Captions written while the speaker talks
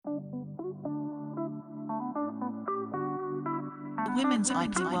Women's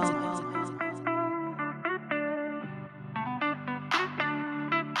IP World.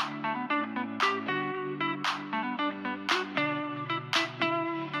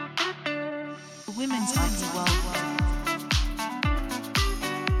 Women's IP World.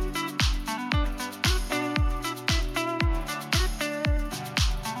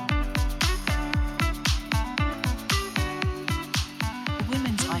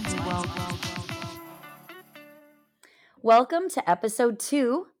 Women's IP World. Welcome to episode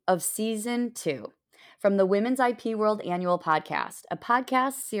 2 of season 2 from the Women's IP World Annual Podcast, a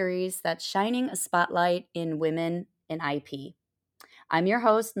podcast series that's shining a spotlight in women in IP. I'm your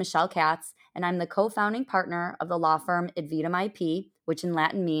host, Michelle Katz, and I'm the co-founding partner of the law firm Advitam IP, which in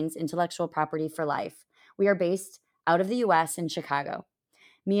Latin means intellectual property for life. We are based out of the U.S. in Chicago.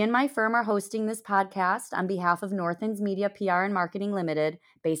 Me and my firm are hosting this podcast on behalf of Northens Media PR and Marketing Limited,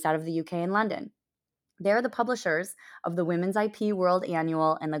 based out of the UK and London. They're the publishers of the Women's IP World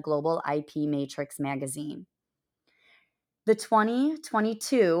Annual and the Global IP Matrix magazine. The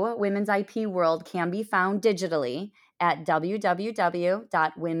 2022 Women's IP World can be found digitally at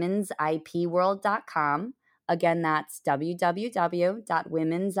www.womensipworld.com. Again, that's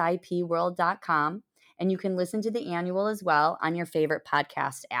www.womensipworld.com. And you can listen to the annual as well on your favorite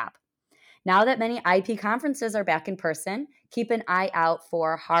podcast app. Now that many IP conferences are back in person, keep an eye out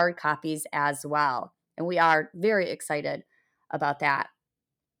for hard copies as well. And we are very excited about that.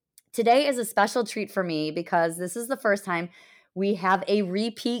 Today is a special treat for me because this is the first time we have a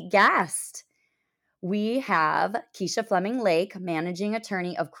repeat guest. We have Keisha Fleming Lake, Managing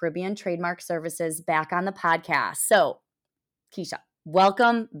Attorney of Caribbean Trademark Services, back on the podcast. So, Keisha,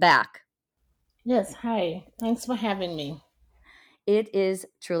 welcome back. Yes, hi. Thanks for having me. It is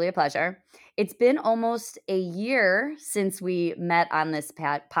truly a pleasure. It's been almost a year since we met on this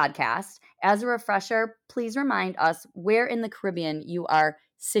podcast. As a refresher, please remind us where in the Caribbean you are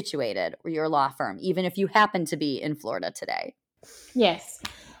situated or your law firm, even if you happen to be in Florida today. Yes.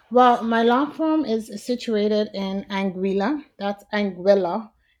 Well, my law firm is situated in Anguilla. That's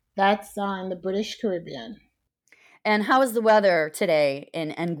Anguilla. That's in the British Caribbean. And how is the weather today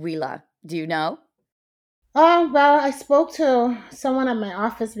in Anguilla? Do you know? Well, I spoke to someone at my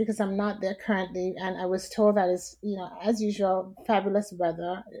office because I'm not there currently, and I was told that it's, as usual, fabulous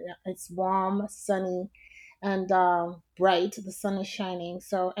weather. It's warm, sunny, and bright. The sun is shining.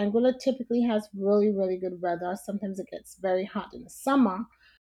 So Anguilla typically has really, really good weather. Sometimes it gets very hot in the summer.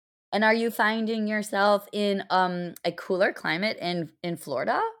 And are you finding yourself in a cooler climate in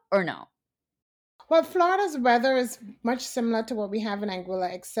Florida or no? Well, Florida's weather is much similar to what we have in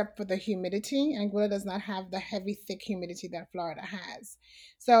Anguilla, except for the humidity. Anguilla does not have the heavy, thick humidity that Florida has.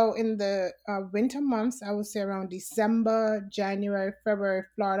 So, in the winter months, I would say around December, January, February,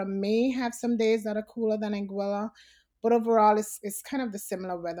 Florida may have some days that are cooler than Anguilla, but overall, it's kind of the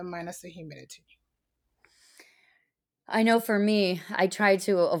similar weather minus the humidity. I know for me, I try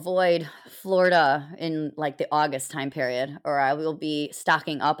to avoid Florida in like the August time period, or I will be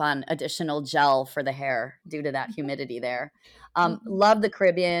stocking up on additional gel for the hair due to that humidity there. Mhm. Love the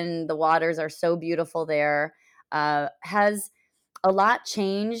Caribbean. The waters are so beautiful there. Has a lot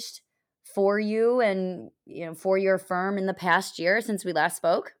changed for you and for your firm in the past year since we last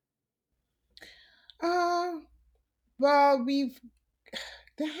spoke? Uh, well,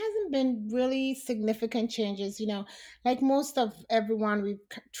 there hasn't been really significant changes, like most of everyone,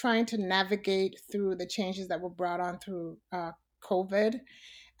 trying to navigate through the changes that were brought on through COVID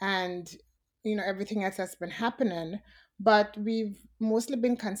and, everything else that's been happening. But we've mostly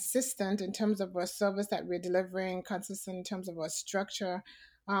been consistent in terms of our service that we're delivering, consistent in terms of our structure.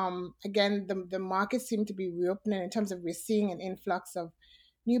 Again, the market seemed to be reopening in terms of we're seeing an influx of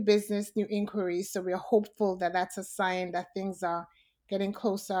new business, new inquiries. So we're hopeful that that's a sign that things are getting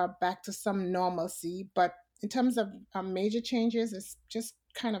closer back to some normalcy. But in terms of major changes, it's just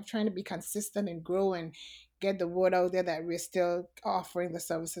kind of trying to be consistent and grow and get the word out there that we're still offering the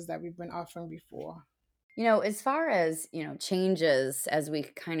services that we've been offering before. As far as, changes as we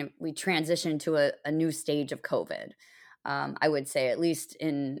transition to a new stage of COVID, I would say at least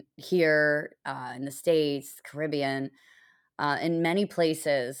in here in the States, Caribbean, in many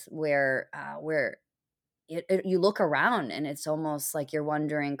places where you look around and it's almost like you're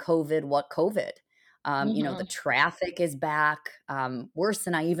wondering, COVID, what COVID? The Hmm. traffic is back, worse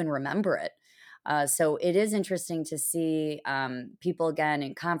than I even remember it. So it is interesting to see people again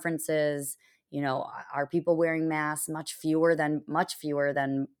in conferences. Are people wearing masks? Much fewer than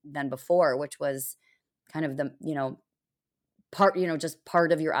before, which was kind of the part, just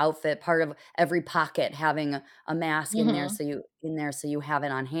part of your outfit, part of every pocket having a mask in there Hmm. so you have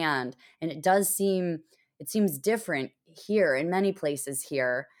it on hand. And it seems different here in many places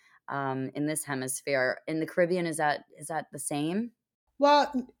here in this hemisphere. In the Caribbean, is that the same?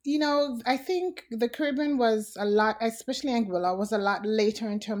 Well, I think the Caribbean was a lot, especially Anguilla, was a lot later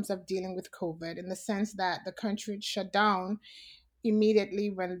in terms of dealing with COVID, in the sense that the country shut down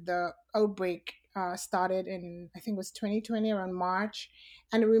immediately when the outbreak started in, I think it was 2020, around March,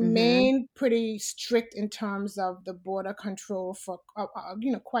 and it Mm-hmm. remained pretty strict in terms of the border control for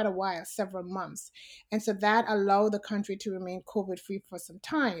quite a while, several months, and so that allowed the country to remain COVID free for some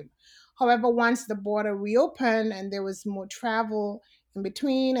time. However, once the border reopened and there was more travel in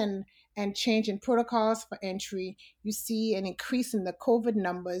between, and change in protocols for entry, you see an increase in the COVID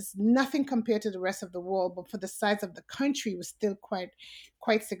numbers. Nothing compared to the rest of the world, but for the size of the country, was still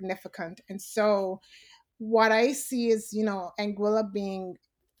quite significant. And so, what I see is, Anguilla being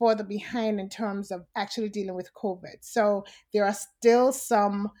further behind in terms of actually dealing with COVID. So there are still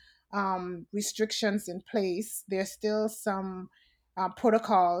some restrictions in place. There's still some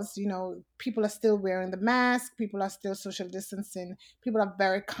protocols. People are still wearing the mask. People are still social distancing. People are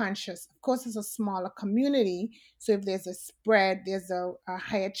very conscious. Of course, it's a smaller community, so if there's a spread, there's a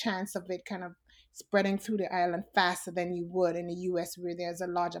higher chance of it kind of spreading through the island faster than you would in the U.S., where there's a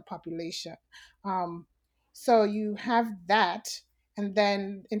larger population. Um, so you have that. And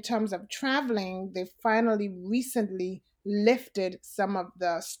then in terms of traveling, they finally recently lifted some of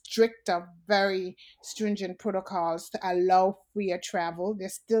the stricter, very stringent protocols to allow freer travel.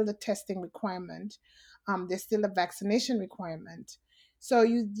 There's still the testing requirement. There's still a vaccination requirement. So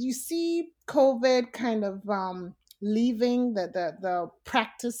you see COVID kind of leaving the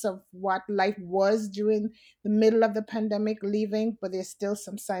practice of what life was during the middle of the pandemic, leaving, but there's still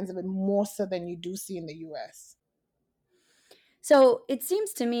some signs of it, more so than you do see in the US. So it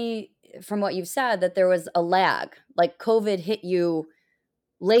seems to me from what you've said that there was a lag, like COVID hit you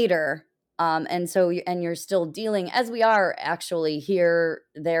later, and so and you're still dealing, as we are actually here,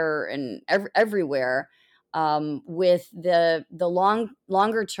 there, and everywhere, with the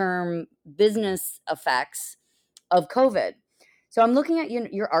longer term business effects of COVID. So I'm looking at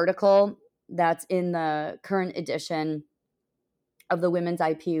your article that's in the current edition of the Women's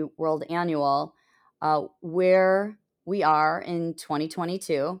IP World Annual, where we are in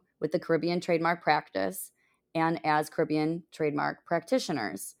 2022 with the Caribbean trademark practice and as Caribbean trademark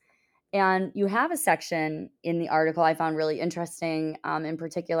practitioners. And you have a section in the article I found really interesting, in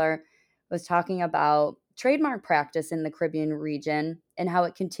particular, was talking about trademark practice in the Caribbean region and how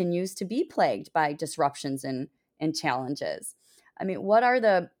it continues to be plagued by disruptions and challenges. I mean, what are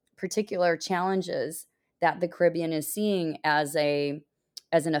the particular challenges that the Caribbean is seeing as an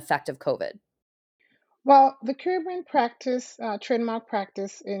effect of COVID? Well, the Caribbean practice, trademark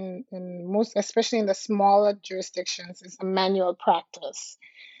practice in most, especially in the smaller jurisdictions, is a manual practice.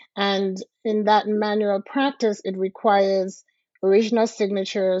 And in that manual practice, it requires original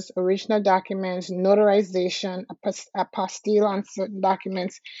signatures, original documents, notarization, apostille on certain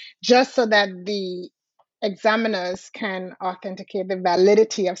documents, just so that the examiners can authenticate the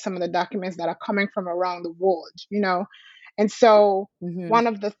validity of some of the documents that are coming from around the world. And so, Hmm. one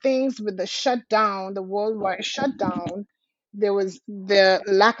of the things with the shutdown, the worldwide shutdown, there was the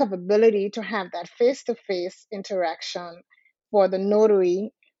lack of ability to have that face to face interaction for the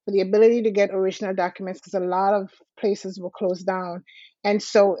notary, for the ability to get original documents, because a lot of places were closed down. And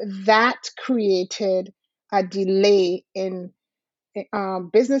so that created a delay in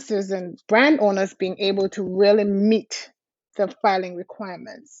businesses and brand owners being able to really meet the filing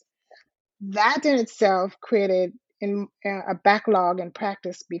requirements. That in itself created a backlog in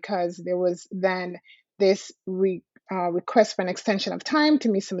practice, because there was then this request for an extension of time to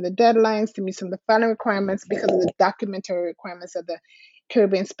meet some of the deadlines, to meet some of the filing requirements, because of the documentary requirements that the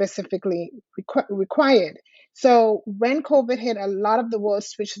Caribbean specifically required. So when COVID hit, a lot of the world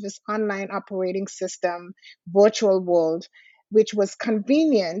switched to this online operating system, virtual world, which was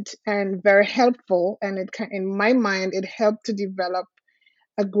convenient and very helpful. And in my mind, it helped to develop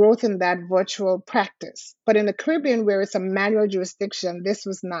a growth in that virtual practice. But in the Caribbean, where it's a manual jurisdiction, this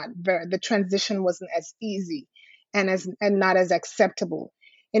was not the transition wasn't as easy and not as acceptable.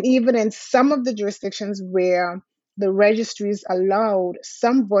 And even in some of the jurisdictions where the registries allowed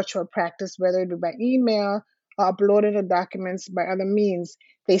some virtual practice, whether it be by email or uploaded the documents by other means,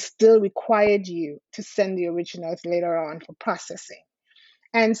 they still required you to send the originals later on for processing.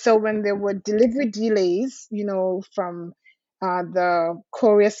 And so when there were delivery delays, from the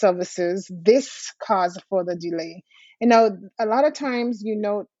courier services, this caused further delay. A lot of times,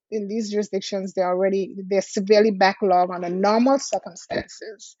 in these jurisdictions, they're severely backlogged on the normal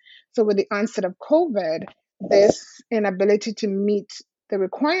circumstances. So with the onset of COVID, this inability to meet the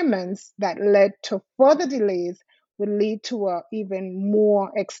requirements that led to further delays would lead to a even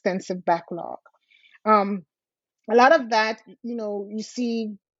more extensive backlog. Um, a lot of that, you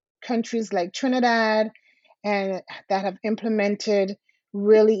see countries like Trinidad and that have implemented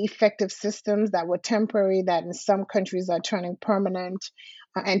really effective systems that were temporary that in some countries are turning permanent.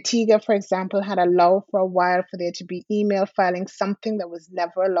 Antigua, for example, had allowed for a while for there to be email filing, something that was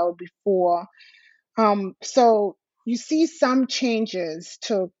never allowed before. So you see some changes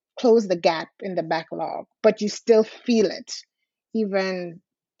to close the gap in the backlog, but you still feel it. Even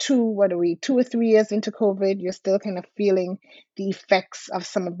what are we, 2 or 3 years into COVID, you're still kind of feeling the effects of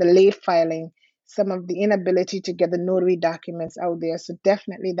some of the late filing, some of the inability to get the notary documents out there. So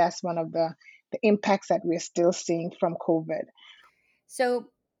definitely that's one of the impacts that we're still seeing from COVID.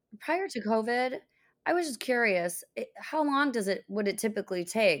 So prior to COVID, I was just curious, how long would it typically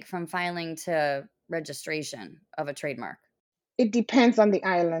take from filing to registration of a trademark? It depends on the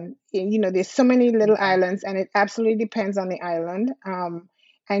island. There's so many little Okay. islands, and it absolutely depends on the island.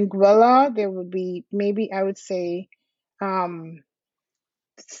 Anguilla, there would be maybe I would say um,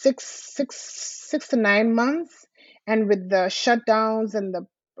 6 to 9 months, and with the shutdowns and the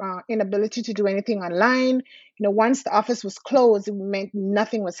inability to do anything online, once the office was closed, it meant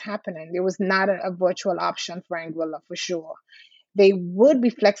nothing was happening. There was not a virtual option for Anguilla for sure. They would be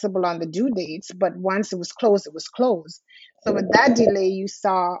flexible on the due dates, but once it was closed, it was closed. So with that delay, you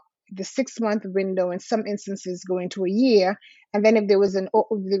saw the 6 month window in some instances going to a year. And then if there was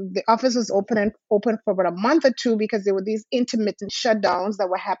the office was open for about a month or two because there were these intermittent shutdowns that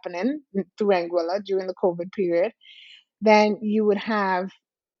were happening through Anguilla during the COVID period, then you would have,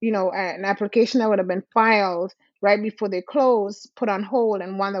 an application that would have been filed right before they closed, put on hold,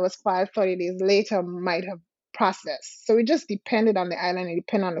 and one that was filed 30 days later might have processed. So it just depended on the island, it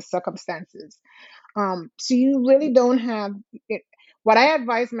depended on the circumstances. So you really don't have it. What I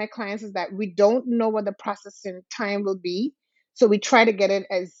advise my clients is that we don't know what the processing time will be, so we try to get it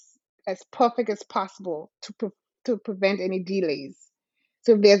as perfect as possible to prevent any delays.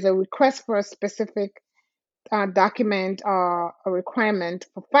 So if there's a request for a specific document or a requirement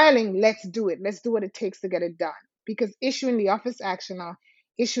for filing, let's do it. Let's do what it takes to get it done. Because issuing the office action or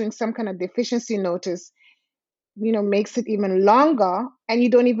issuing some kind of deficiency notice, makes it even longer, and you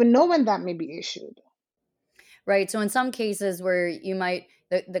don't even know when that may be issued. Right. So in some cases where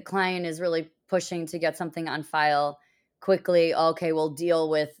the client is really pushing to get something on file quickly, okay, we'll deal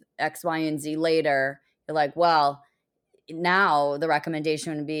with X, Y, and Z later. You're like, well, now the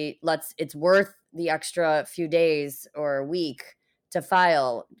recommendation would be it's worth the extra few days or a week to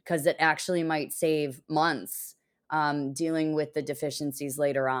file because it actually might save months dealing with the deficiencies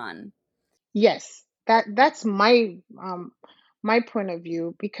later on. Yes, that's my point of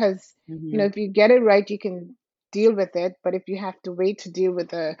view, because Mhm. if you get it right, you can deal with it. But if you have to wait to deal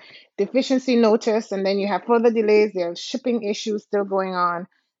with a deficiency notice and then you have further delays, there are shipping issues still going on,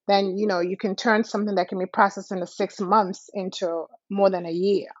 then you can turn something that can be processed in the 6 months into more than a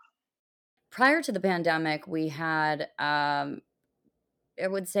year. Prior to the pandemic, we had, I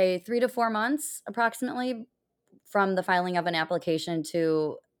would say 3 to 4 months approximately from the filing of an application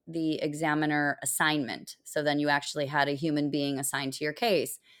to the examiner assignment. So then you actually had a human being assigned to your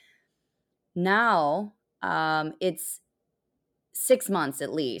case. Now, it's 6 months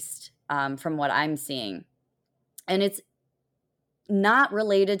at least, from what I'm seeing. And it's not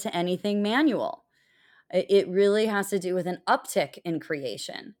related to anything manual. It really has to do with an uptick in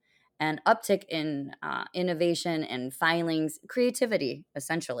creation, an uptick in innovation and filings, creativity,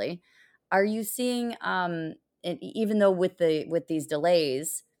 essentially. Are you seeing, even though with these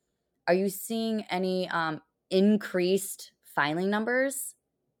delays, are you seeing any increased filing numbers?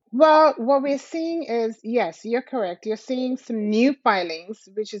 Well, what we're seeing is, yes, you're correct. You're seeing some new filings,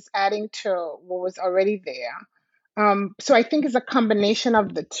 which is adding to what was already there. So I think it's a combination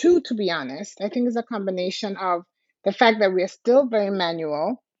of the two, to be honest. I think it's a combination of the fact that we are still very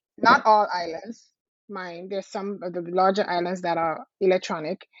manual. Not all islands, mind. There's some of the larger islands that are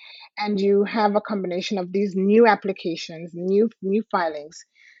electronic, and you have a combination of these new applications, new filings.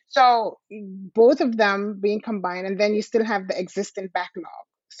 So both of them being combined, and then you still have the existing backlog.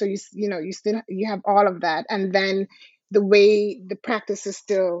 So you have all of that, and then the way the practice is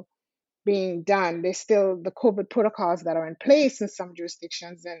still being done. There's still the COVID protocols that are in place in some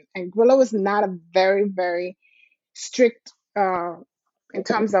jurisdictions, and Anguilla was not a very, very strict in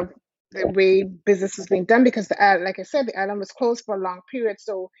terms of the way business was being done, because like I said, the island was closed for a long period,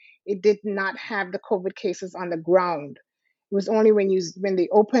 so it did not have the COVID cases on the ground. It was only when they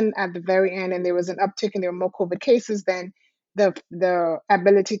opened at the very end and there was an uptick and there were more COVID cases, then the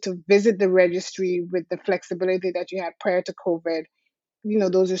ability to visit the registry with the flexibility that you had prior to COVID,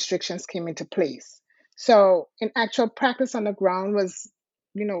 those restrictions came into place. So in actual practice on the ground was,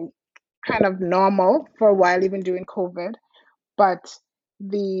 you know, kind of normal for a while, even during COVID. But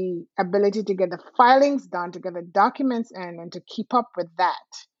the ability to get the filings done, to get the documents in, and to keep up with that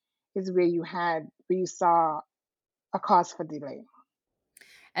is where you saw a cause for delay.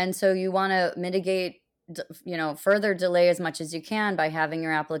 And so you want to mitigate, further delay as much as you can by having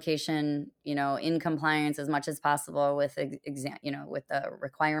your application, in compliance as much as possible with with the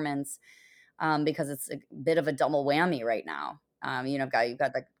requirements, because it's a bit of a double whammy right now. You've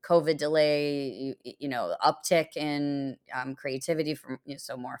got the COVID delay, uptick in creativity from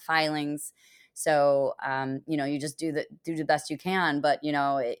so more filings. So you just do the best you can, but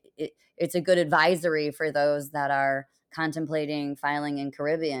it's a good advisory for those that are contemplating filing in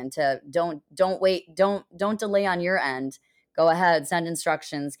Caribbean to don't wait, don't delay on your end. Go ahead, send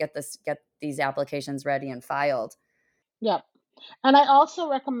instructions, get these applications ready and filed. Yep. And I also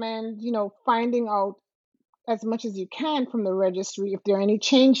recommend, finding out as much as you can from the registry if there are any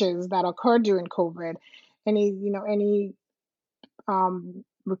changes that occurred during COVID, any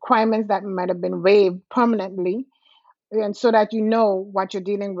requirements that might have been waived permanently, and so that you know what you're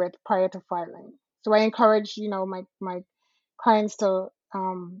dealing with prior to filing. So I encourage, my clients to,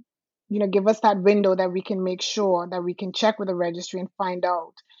 give us that window that we can make sure that we can check with the registry and find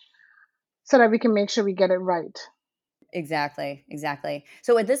out so that we can make sure we get it right. Exactly, exactly.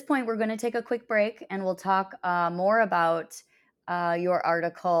 So at this point, we're going to take a quick break and we'll talk more about your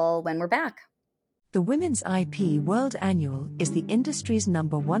article when we're back. The Women's IP World Annual is the industry's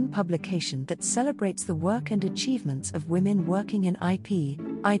 #1 publication that celebrates the work and achievements of women working in IP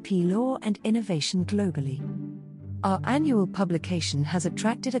law, and innovation globally. Our annual publication has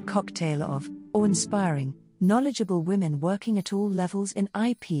attracted a cocktail of awe-inspiring, knowledgeable women working at all levels in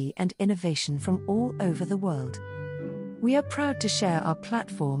IP and innovation from all over the world. We are proud to share our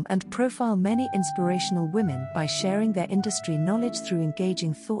platform and profile many inspirational women by sharing their industry knowledge through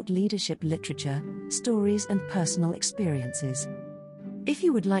engaging thought leadership literature, stories, and personal experiences. If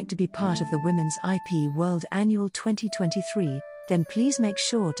you would like to be part of the Women's IP World Annual 2023, then please make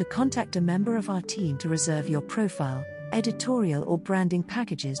sure to contact a member of our team to reserve your profile, editorial, or branding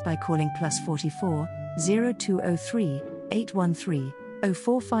packages by calling +44 0203 813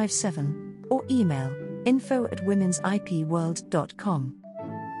 0457 or email info@womensipworld.com.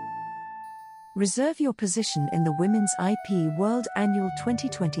 Reserve your position in the Women's IP World Annual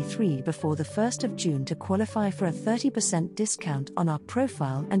 2023 before the 1st of June to qualify for a 30% discount on our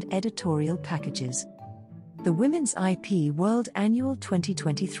profile and editorial packages. The Women's IP World Annual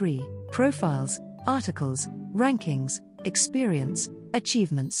 2023: Profiles, Articles, Rankings, Experience,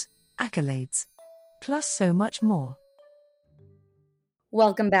 Achievements, Accolades, plus so much more.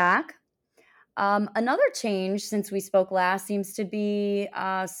 Welcome back. Another change since we spoke last seems to be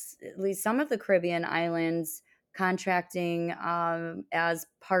at least some of the Caribbean islands contracting as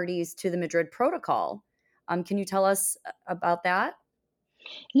parties to the Madrid Protocol. Can you tell us about that?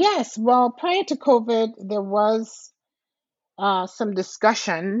 Yes, well, prior to COVID, there was some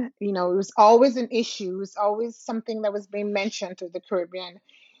discussion. It was always an issue. It was always something that was being mentioned to the Caribbean,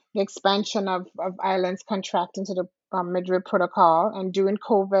 the expansion of islands contracting to the Madrid Protocol. And during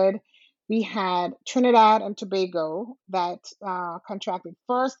COVID, we had Trinidad and Tobago that contracted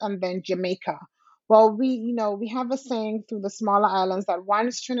first, and then Jamaica. Well, we have a saying through the smaller islands that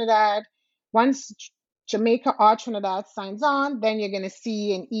once Jamaica or Trinidad signs on, then you're going to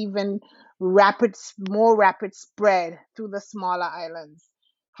see an even more rapid spread through the smaller islands,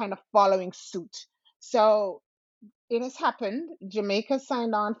 kind of following suit. So it has happened. Jamaica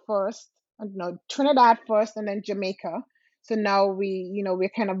signed on first, no, Trinidad first, and then Jamaica. So now we're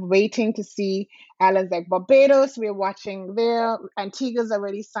kind of waiting to see islands like Barbados. We're watching there. Antigua's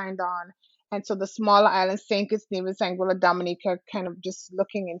already signed on. And so the smaller islands, St. Kitts, Nevis, Anguilla, Dominica, kind of just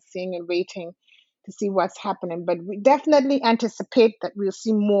looking and seeing and waiting to see what's happening. But we definitely anticipate that we'll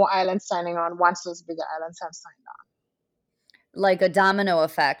see more islands signing on once those bigger islands have signed on. Like a domino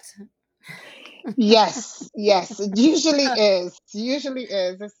effect. Yes, it usually is. Usually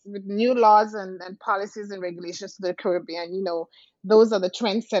is. It's with new laws and policies and regulations to the Caribbean. Those are the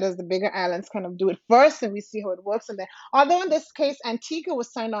trendsetters. The bigger islands kind of do it first, and we see how it works. And then, although in this case, Antigua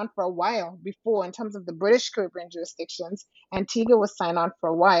was signed on for a while before, in terms of the British Caribbean jurisdictions, Antigua was signed on for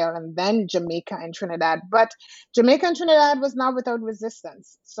a while, and then Jamaica and Trinidad. But Jamaica and Trinidad was not without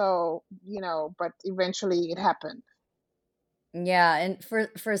resistance. So, but eventually it happened. Yeah, and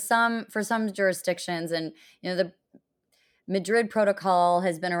for some jurisdictions, and the Madrid Protocol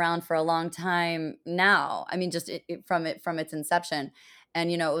has been around for a long time now. I mean, just from its inception, and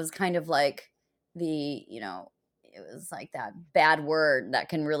it was kind of like the it was like that bad word that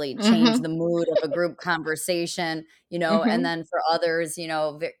can really change Mm-hmm. the mood of a group conversation, and Mm-hmm. then for others,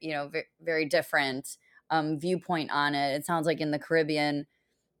 very different viewpoint on it. It sounds like in the Caribbean,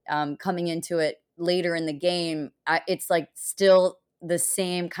 coming into it later in the game, it's like still the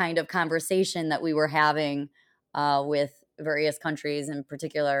same kind of conversation that we were having with various countries, in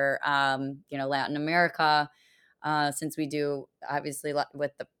particular, Latin America, since we do obviously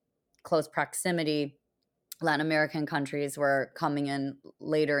with the close proximity. Latin American countries were coming in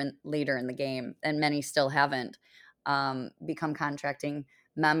later in the game, and many still haven't become contracting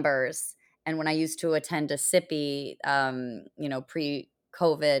members. And when I used to attend a SIPI,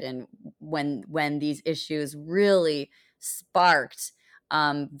 pre-COVID, and when these issues really sparked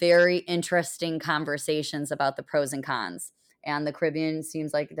very interesting conversations about the pros and cons. And the Caribbean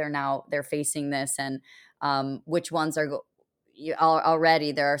seems like they're facing this, and which ones are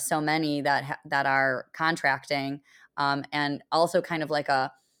already there are so many that are contracting, and also kind of like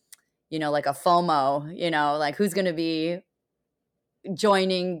a like a FOMO, like who's going to be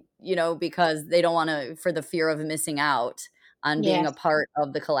joining, because they don't want to, for the fear of missing out on being a Yes. part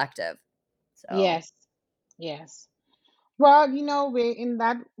of the collective. So Yes. Yes. Well, we're in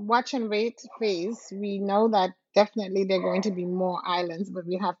that watch and wait phase. We know that definitely there are going to be more islands, but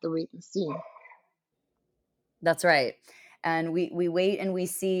we have to wait and see. that's right. And we wait and we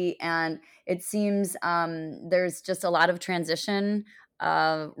see, and it seems there's just a lot of transition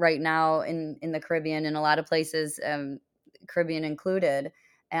right now in the Caribbean, in a lot of places, Caribbean included,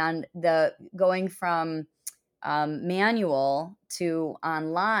 and the going from manual to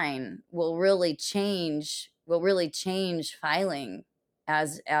online will really change filing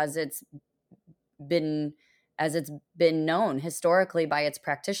as been it's been known historically by its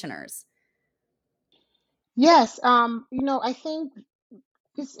practitioners. Yes. I think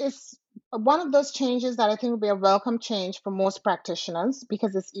this is one of those changes that I think will be a welcome change for most practitioners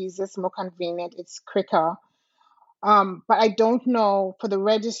because it's easier, it's more convenient, it's quicker. But I don't know for the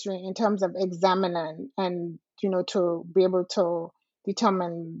registry in terms of examining and to be able to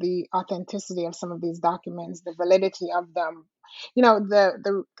determine the authenticity of some of these documents, the validity of them.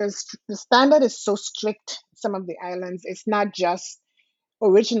 The standard is so strict. Some of the islands, it's not just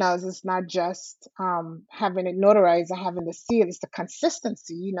originals. It's not just having it notarized or having the seal. It's the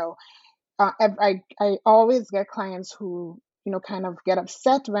consistency. I always get clients who, kind of get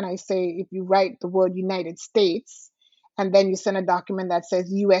upset when I say if you write the word United States and then you send a document that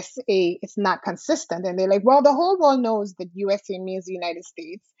says USA, it's not consistent. And they're like, well, the whole world knows that USA means the United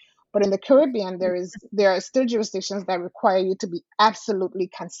States. But in the Caribbean, there are still jurisdictions that require you to be absolutely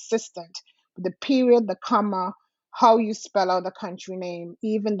consistent with the period, the comma, how you spell out the country name,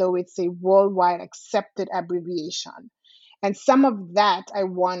 even though it's a worldwide accepted abbreviation. And some of that, I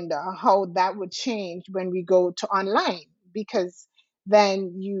wonder how that would change when we go to online, because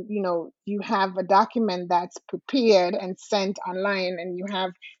then you have a document that's prepared and sent online, and you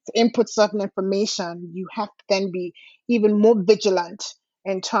have to input certain information. You have to then be even more vigilant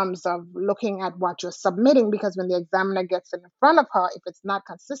in terms of looking at what you're submitting, because when the examiner gets in front of her, if it's not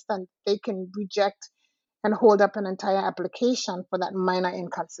consistent, they can reject and hold up an entire application for that minor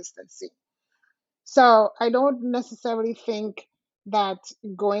inconsistency. So I don't necessarily think that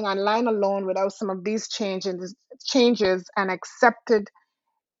going online alone without some of these changes and accepted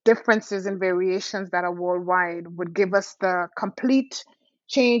differences and variations that are worldwide would give us the complete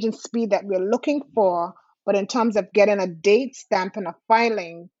change and speed that we're looking for. But in terms of getting a date stamp and a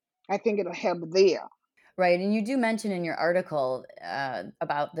filing, I think it'll help there. Right. And you do mention in your article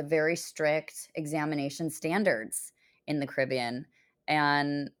about the very strict examination standards in the Caribbean.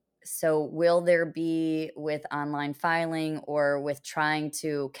 And so, will there be, with online filing or with trying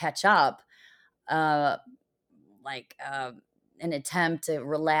to catch up, uh, like an attempt to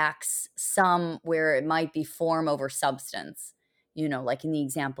relax some where it might be form over substance, like in the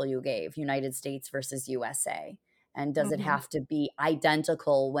example you gave, United States versus USA? And does it Hmm. have to be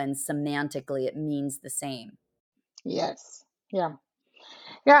identical when semantically it means the same? Yes. Yeah.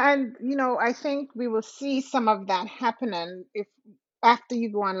 Yeah, and I think we will see some of that happening if after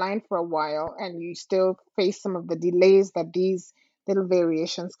you go online for a while and you still face some of the delays that these little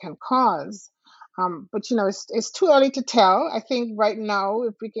variations can cause. But it's too early to tell. I think right now,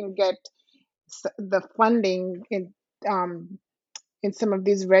 if we can get the funding um, in some of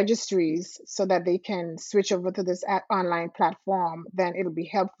these registries so that they can switch over to this online platform, then it'll be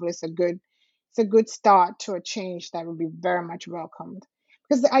helpful. It's a good start to a change that will be very much welcomed.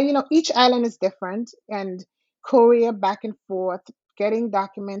 Because each island is different, and courier back and forth, getting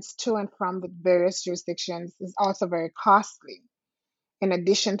documents to and from the various jurisdictions is also very costly. In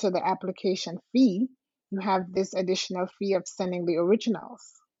addition to the application fee, you have this additional fee of sending the originals.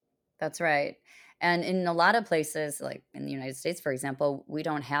 That's right. And in a lot of places, like in the United States, for example, we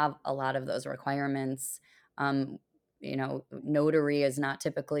don't have a lot of those requirements. Um, notary is not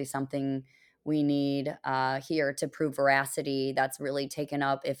typically something we need here to prove veracity. That's really taken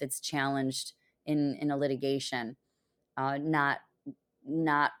up if it's challenged in a litigation, not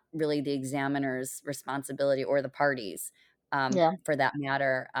really the examiner's responsibility or the parties, Yeah. for that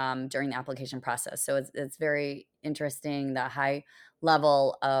matter, during the application process. So it's very interesting, the high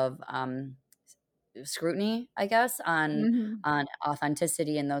level of scrutiny, I guess, Hmm. on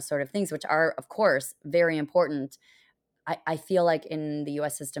authenticity and those sort of things, which are, of course, very important. I feel like in the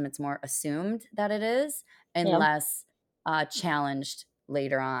U.S. system, it's more assumed that it is and Yeah. less challenged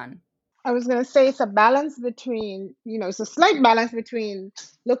later on. I was going to say it's a balance between, it's a slight balance between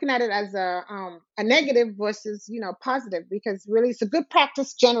looking at it as a negative versus, positive, because really it's a good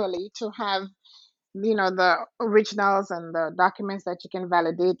practice generally to have, the originals and the documents that you can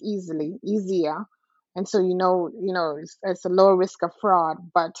validate easier. And so, it's a lower risk of fraud,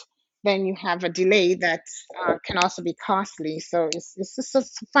 but then you have a delay that can also be costly. So it's just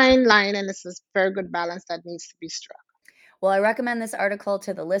a fine line, and it's a very good balance that needs to be struck. Well, I recommend this article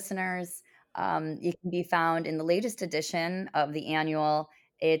to the listeners. It can be found in the latest edition of the annual.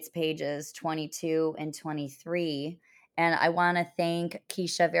 It's pages 22 and 23. And I want to thank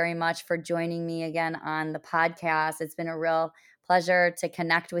Keisha very much for joining me again on the podcast. It's been a real pleasure to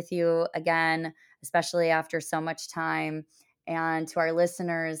connect with you again, especially after so much time. And to our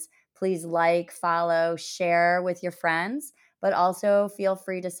listeners, please like, follow, share with your friends, but also feel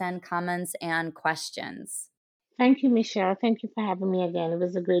free to send comments and questions. Thank you, Michelle. Thank you for having me again. It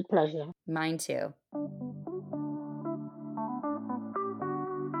was a great pleasure. Mine too.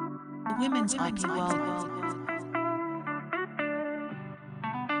 The Women's IP World.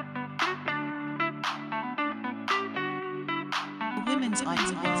 The Women's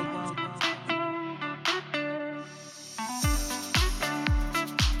IP World.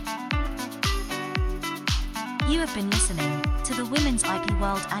 You have been listening to the Women's IP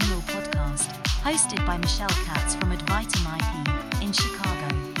World Annual Podcast, hosted by Michelle Katz from Advitum IP in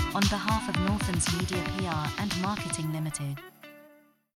Chicago, on behalf of Northlands Media PR and Marketing Limited.